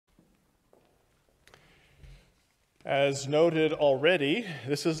As noted already,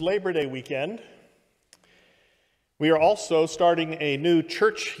 this is Labor Day weekend. We are also starting a new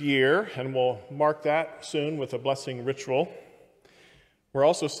church year, and we'll mark that soon with a blessing ritual. We're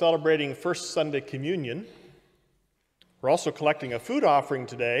also celebrating First Sunday Communion. We're also collecting a food offering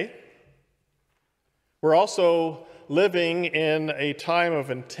today. We're also living in a time of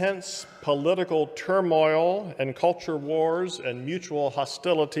intense political turmoil and culture wars and mutual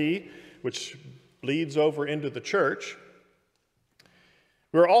hostility, which bleeds over into the church.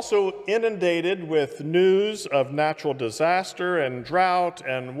 We're also inundated with news of natural disaster and drought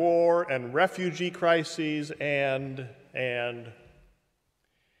and war and refugee crises and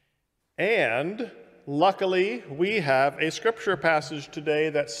luckily we have a scripture passage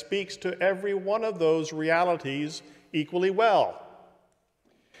today that speaks to every one of those realities equally well.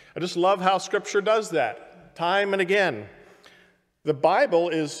 I just love how scripture does that time and again. The Bible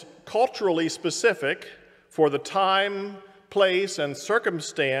is culturally specific for the time, place, and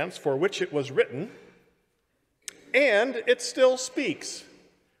circumstance for which it was written, and it still speaks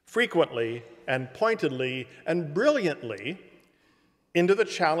frequently and pointedly and brilliantly into the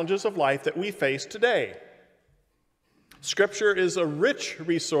challenges of life that we face today. Scripture is a rich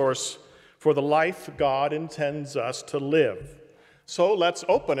resource for the life God intends us to live. So let's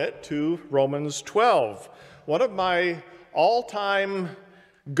open it to Romans 12, one of my all-time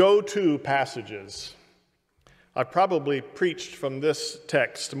go-to passages. I've probably preached from this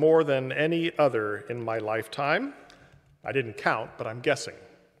text more than any other in my lifetime. I didn't count, but I'm guessing.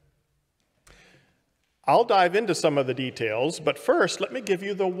 I'll dive into some of the details, but first let me give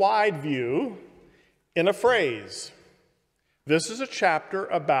you the wide view in a phrase. This is a chapter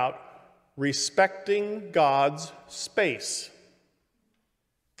about respecting God's space.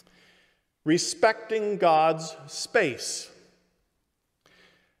 Respecting God's space.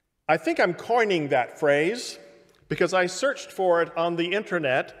 I think I'm coining that phrase because I searched for it on the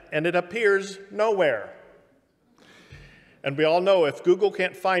internet and it appears nowhere. And we all know if Google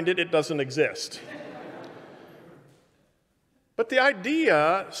can't find it, it doesn't exist. But the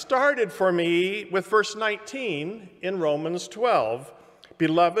idea started for me with verse 19 in Romans 12.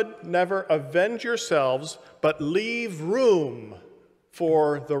 Beloved, never avenge yourselves, but leave room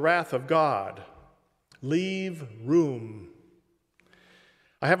for the wrath of God. Leave room.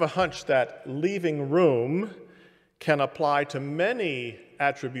 I have a hunch that leaving room can apply to many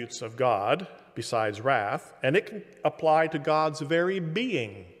attributes of God besides wrath, and it can apply to God's very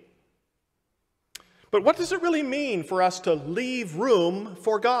being. But what does it really mean for us to leave room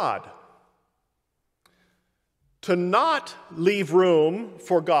for God? To not leave room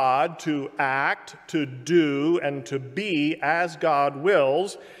for God to act, to do, and to be as God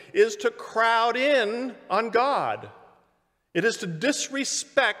wills is to crowd in on God. It is to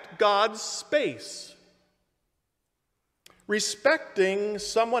disrespect God's space. Respecting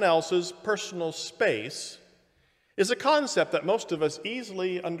someone else's personal space is a concept that most of us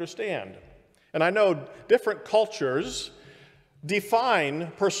easily understand. And I know different cultures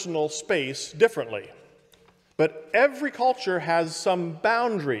define personal space differently. But every culture has some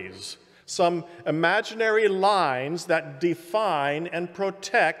boundaries, some imaginary lines that define and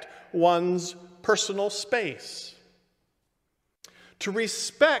protect one's personal space. To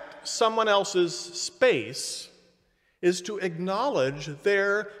respect someone else's space is to acknowledge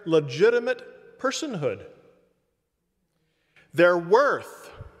their legitimate personhood, their worth,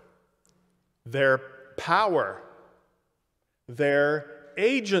 their power, their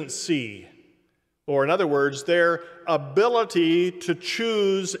agency, or in other words, their ability to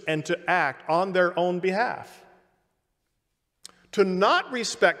choose and to act on their own behalf. To not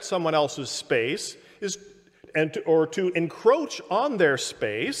respect someone else's space or to encroach on their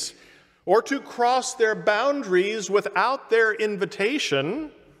space or to cross their boundaries without their invitation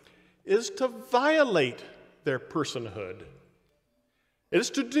is to violate their personhood. It is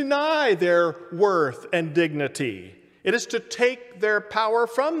to deny their worth and dignity. It is to take their power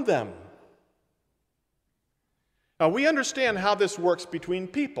from them. Now, we understand how this works between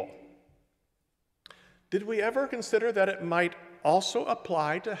people. Did we ever consider that it might also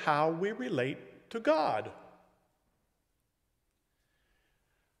apply to how we relate to God?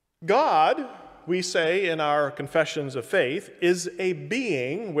 God, we say in our confessions of faith, is a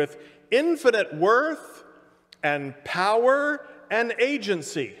being with infinite worth and power and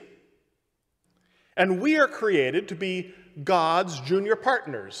agency. And we are created to be God's junior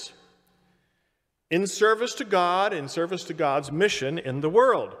partners in service to God, in service to God's mission in the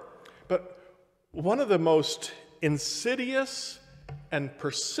world. But one of the most insidious and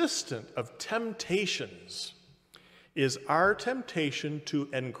persistent of temptations is our temptation to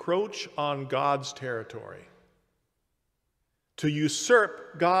encroach on God's territory. to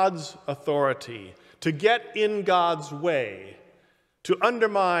usurp God's authority, to get in God's way, to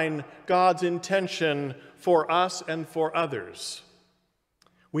undermine God's intention for us and for others.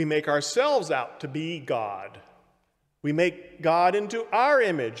 We make ourselves out to be God. We make God into our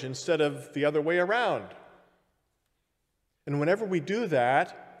image instead of the other way around. And whenever we do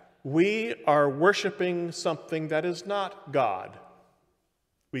that, we are worshiping something that is not God.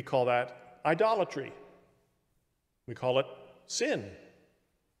 We call that idolatry. We call it sin.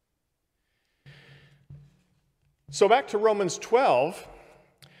 So back to Romans 12,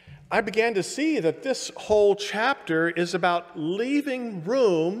 I began to see that this whole chapter is about leaving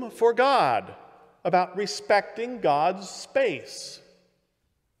room for God, about respecting God's space.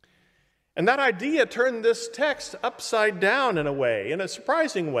 And that idea turned this text upside down in a way, in a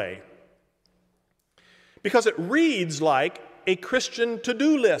surprising way, because it reads like a Christian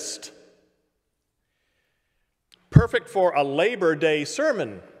to-do list, perfect for a Labor Day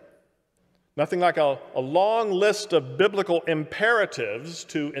sermon. Nothing like a long list of biblical imperatives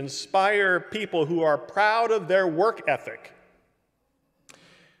to inspire people who are proud of their work ethic.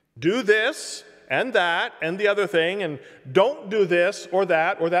 Do this and that and the other thing, and don't do this or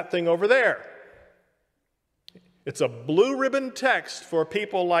that thing over there. It's a blue ribbon text for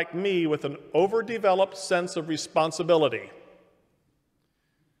people like me with an overdeveloped sense of responsibility.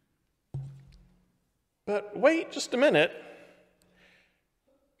 But wait just a minute.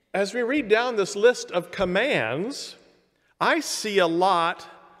 As we read down this list of commands, I see a lot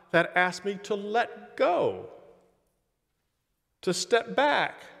that ask me to let go, to step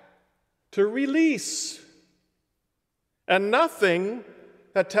back, to release, and nothing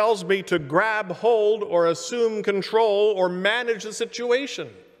that tells me to grab hold or assume control or manage the situation.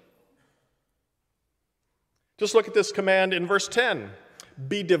 Just look at this command in verse 10.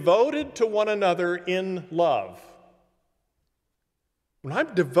 Be devoted to one another in love. When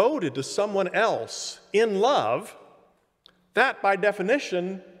I'm devoted to someone else in love, that by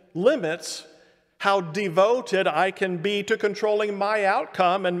definition limits how devoted I can be to controlling my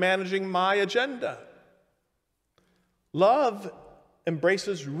outcome and managing my agenda. Love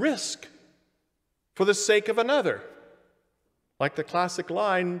embraces risk for the sake of another. Like the classic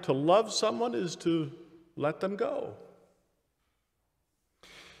line, to love someone is to let them go.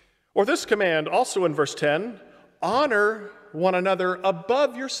 Or this command, also in verse 10, honor one another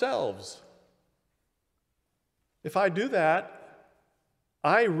above yourselves. If I do that,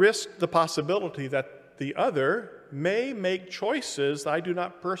 I risk the possibility that the other may make choices I do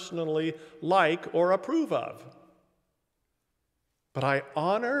not personally like or approve of. But I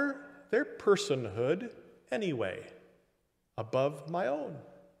honor their personhood anyway, above my own.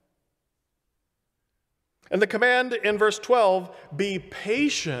 And the command in verse 12, be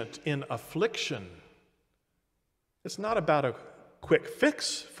patient in affliction. It's not about a quick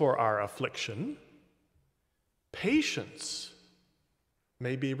fix for our affliction. Patience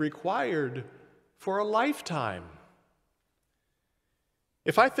may be required for a lifetime.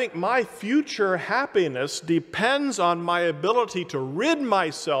 If I think my future happiness depends on my ability to rid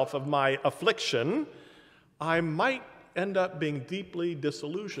myself of my affliction, I might end up being deeply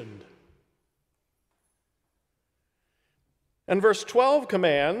disillusioned. And verse 12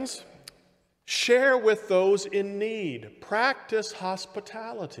 commands, share with those in need. Practice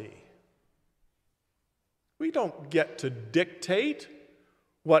hospitality. We don't get to dictate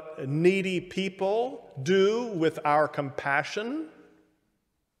what needy people do with our compassion.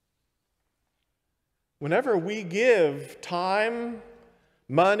 Whenever we give time,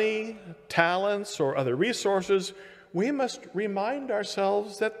 money, talents, or other resources, we must remind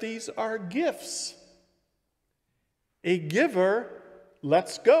ourselves that these are gifts. A giver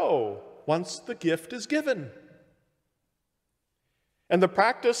lets go once the gift is given. And the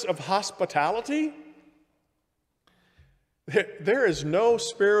practice of hospitality, there is no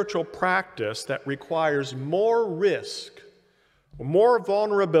spiritual practice that requires more risk, more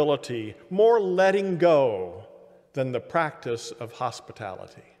vulnerability, more letting go than the practice of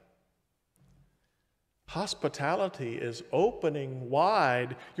hospitality. Hospitality is opening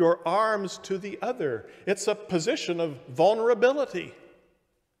wide your arms to the other. It's a position of vulnerability.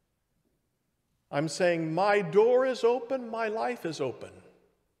 I'm saying my door is open, my life is open.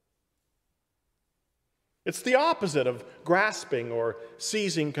 It's the opposite of grasping or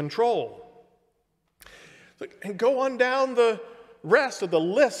seizing control. And go on down the rest of the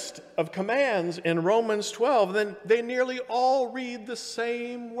list of commands in Romans 12, then they nearly all read the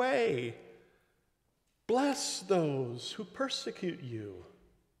same way. Bless those who persecute you.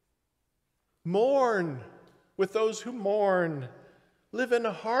 Mourn with those who mourn. Live in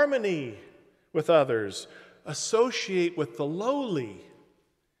harmony with others. associate with the lowly.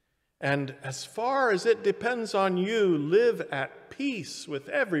 And as far as it depends on you, live at peace with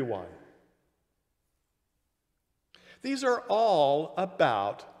everyone. These are all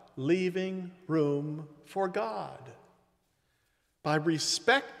about leaving room for God. By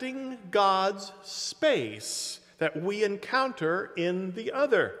respecting God's space that we encounter in the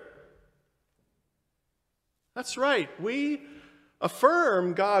other. That's right, we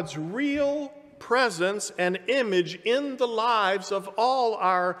affirm God's real presence and image in the lives of all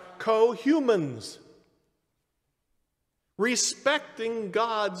our co-humans. Respecting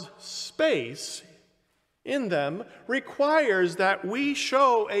God's space in them requires that we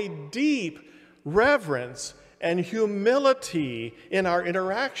show a deep reverence and humility in our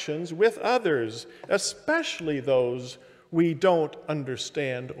interactions with others, especially those we don't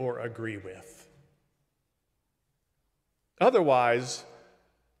understand or agree with. Otherwise,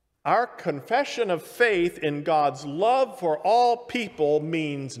 our confession of faith in God's love for all people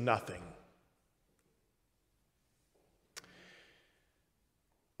means nothing.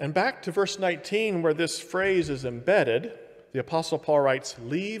 And back to verse 19, where this phrase is embedded, the Apostle Paul writes,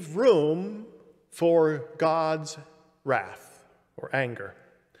 "Leave room for God's wrath," or anger.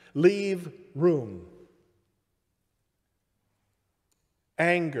 Leave room.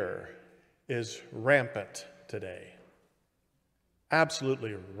 Anger is rampant today.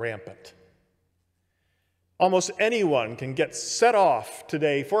 Absolutely rampant. Almost anyone can get set off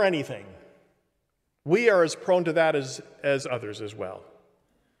today for anything. We are as prone to that as others as well.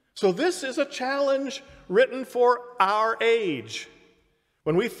 So this is a challenge written for our age.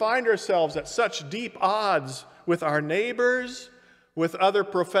 When we find ourselves at such deep odds with our neighbors, with other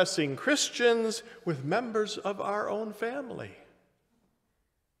professing Christians, with members of our own family.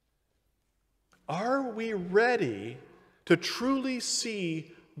 Are we ready to truly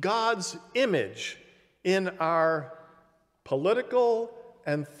see God's image in our political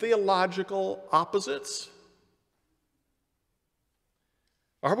and theological opposites?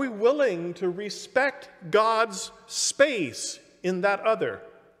 Are we willing to respect God's space in that other,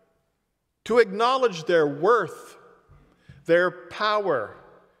 to acknowledge their worth, their power,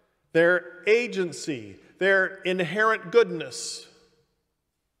 their agency, their inherent goodness?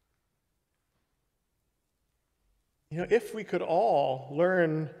 You know, if we could all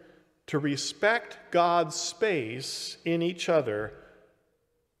learn to respect God's space in each other,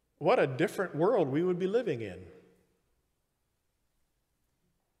 what a different world we would be living in.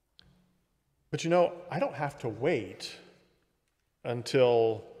 But you know, I don't have to wait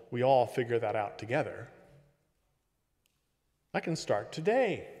until we all figure that out together. I can start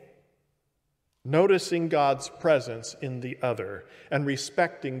today, noticing God's presence in the other and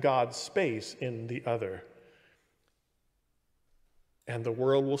respecting God's space in the other. And the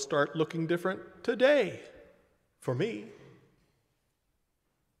world will start looking different today for me.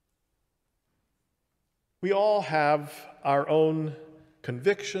 We all have our own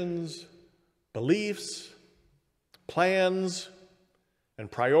convictions, beliefs, plans, and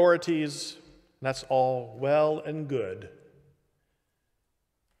priorities. And that's all well and good.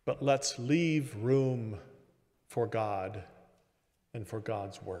 But let's leave room for God and for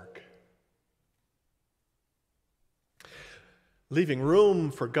God's work. Leaving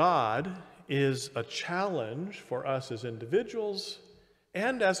room for God is a challenge for us as individuals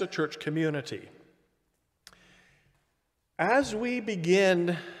and as a church community. As we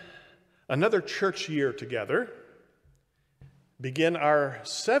begin another church year together, begin our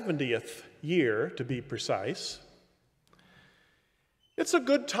 70th year to be precise, it's a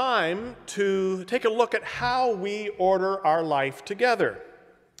good time to take a look at how we order our life together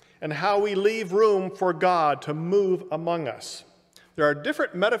and how we leave room for God to move among us. There are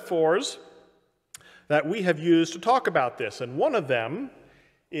different metaphors that we have used to talk about this, and one of them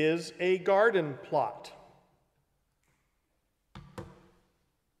is a garden plot.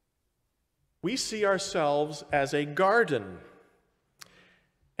 We see ourselves as a garden.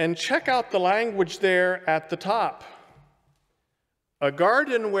 And check out the language there at the top. A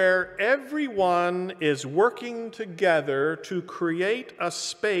garden where everyone is working together to create a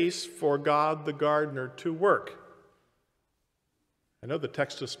space for God the gardener to work. I know the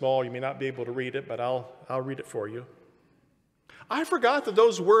text is small, you may not be able to read it, but I'll read it for you. I forgot that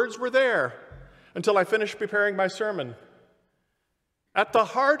those words were there until I finished preparing my sermon. At the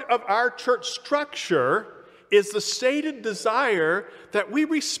heart of our church structure is the stated desire that we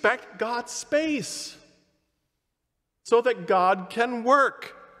respect God's space so that God can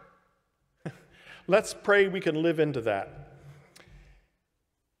work. Let's pray we can live into that.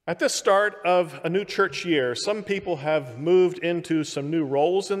 At the start of a new church year, some people have moved into some new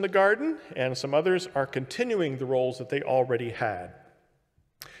roles in the garden, and some others are continuing the roles that they already had.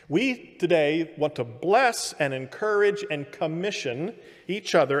 We today want to bless and encourage and commission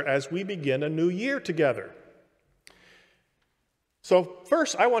each other as we begin a new year together. So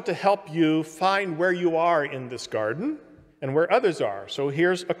first, I want to help you find where you are in this garden and where others are. So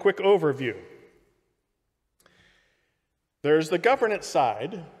here's a quick overview. There's the governance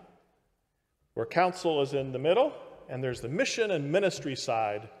side, where council is in the middle, and there's the mission and ministry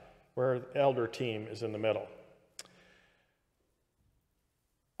side, where the elder team is in the middle.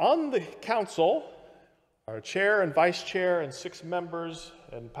 On the council, our chair and vice chair and 6 members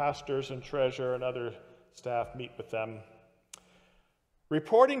and pastors and treasurer and other staff meet with them.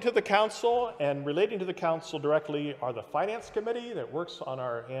 Reporting to the council and relating to the council directly are the finance committee that works on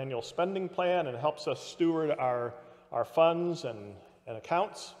our annual spending plan and helps us steward our funds and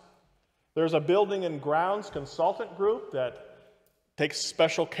accounts. There's a building and grounds consultant group that takes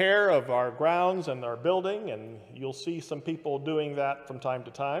special care of our grounds and our building, and you'll see some people doing that from time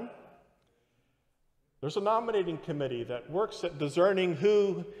to time. There's a nominating committee that works at discerning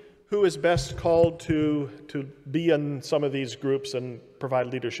who is best called to be in some of these groups and provide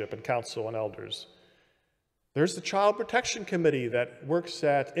leadership and counsel and elders. There's the Child Protection Committee that works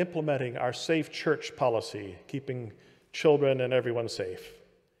at implementing our safe church policy, keeping children and everyone safe.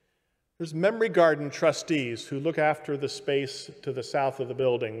 There's Memory Garden trustees who look after the space to the south of the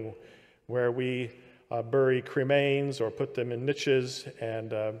building where we bury cremains or put them in niches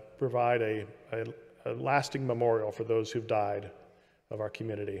and provide a lasting memorial for those who've died of our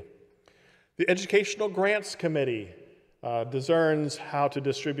community. The Educational Grants Committee discerns how to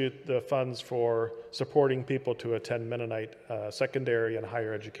distribute the funds for supporting people to attend Mennonite secondary and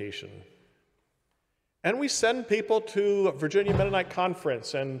higher education. And we send people to Virginia Mennonite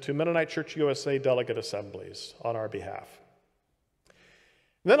Conference and to Mennonite Church USA delegate assemblies on our behalf.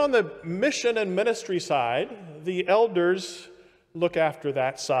 Then on the mission and ministry side, the elders look after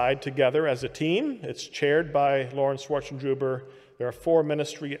that side together as a team. It's chaired by Lauren Schwartzengruber. There are 4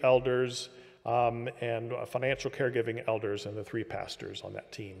 ministry elders and financial caregiving elders and the 3 pastors on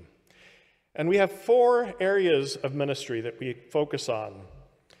that team. And we have 4 areas of ministry that we focus on.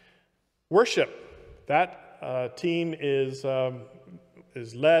 Worship. That team is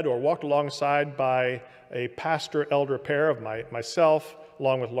led or walked alongside by a pastor-elder pair of myself,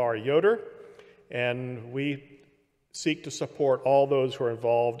 along with Laura Yoder, and we seek to support all those who are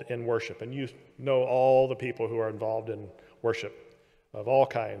involved in worship. And you know all the people who are involved in worship of all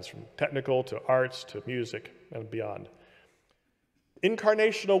kinds, from technical to arts to music and beyond.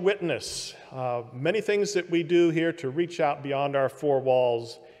 Incarnational witness, many things that we do here to reach out beyond our 4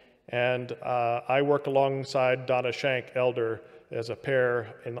 walls. And I work alongside Donna Shank, elder, as a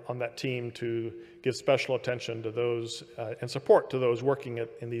pair on that team to give special attention to those and support to those working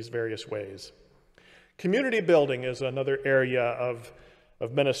in these various ways. Community building is another area of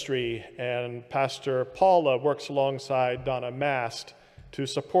ministry, and Pastor Paula works alongside Donna Mast to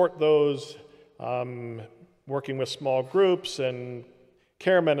support those working with small groups and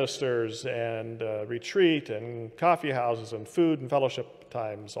care ministers and retreat and coffee houses and food and fellowship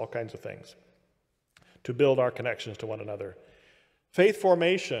times, all kinds of things, to build our connections to one another. Faith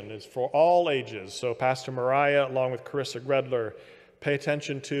formation is for all ages, so Pastor Mariah, along with Carissa Gredler, pay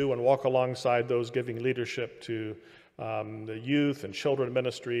attention to and walk alongside those giving leadership to the youth and children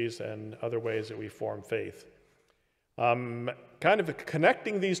ministries and other ways that we form faith. Kind of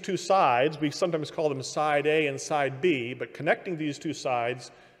connecting these 2 sides, we sometimes call them side A and side B, but connecting these 2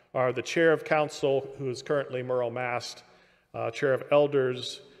 sides are the chair of council, who is currently Merle Mast, chair of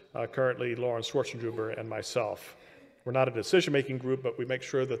elders, currently Lauren Schwartzengruber, and myself. We're not a decision-making group, but we make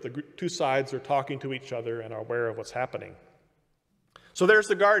sure that the 2 sides are talking to each other and are aware of what's happening. So there's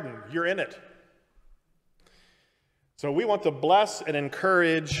the garden. You're in it. So we want to bless and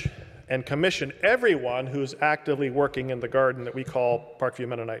encourage and commission everyone who's actively working in the garden that we call Park View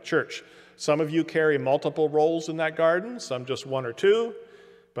Mennonite Church. Some of you carry multiple roles in that garden, some just 1 or 2.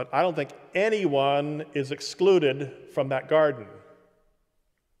 But I don't think anyone is excluded from that garden.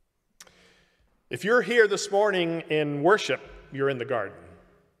 If you're here this morning in worship, you're in the garden.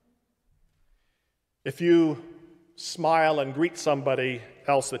 If you smile and greet somebody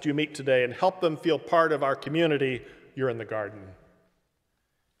else that you meet today and help them feel part of our community, you're in the garden.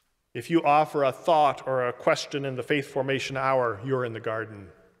 If you offer a thought or a question in the faith formation hour, you're in the garden.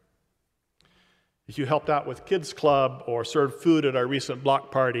 If you helped out with Kids Club or served food at our recent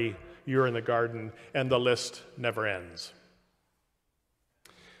block party, you're in the garden, and the list never ends.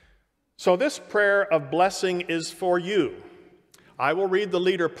 So this prayer of blessing is for you. I will read the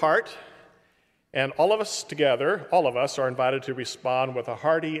leader part, and all of us together, all of us are invited to respond with a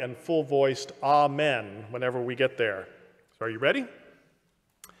hearty and full-voiced amen whenever we get there. So are you ready?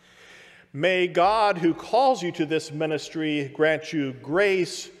 May God, who calls you to this ministry, grant you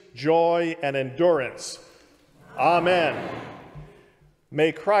grace, joy, and endurance. Amen.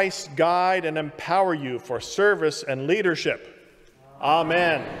 May Christ guide and empower you for service and leadership.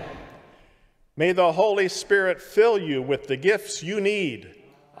 Amen. May the Holy Spirit fill you with the gifts you need.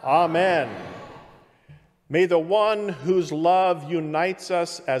 Amen. May the one whose love unites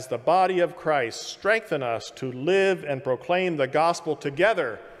us as the body of Christ strengthen us to live and proclaim the gospel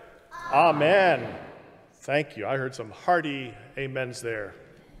together. Amen. Thank you. I heard some hearty amens there.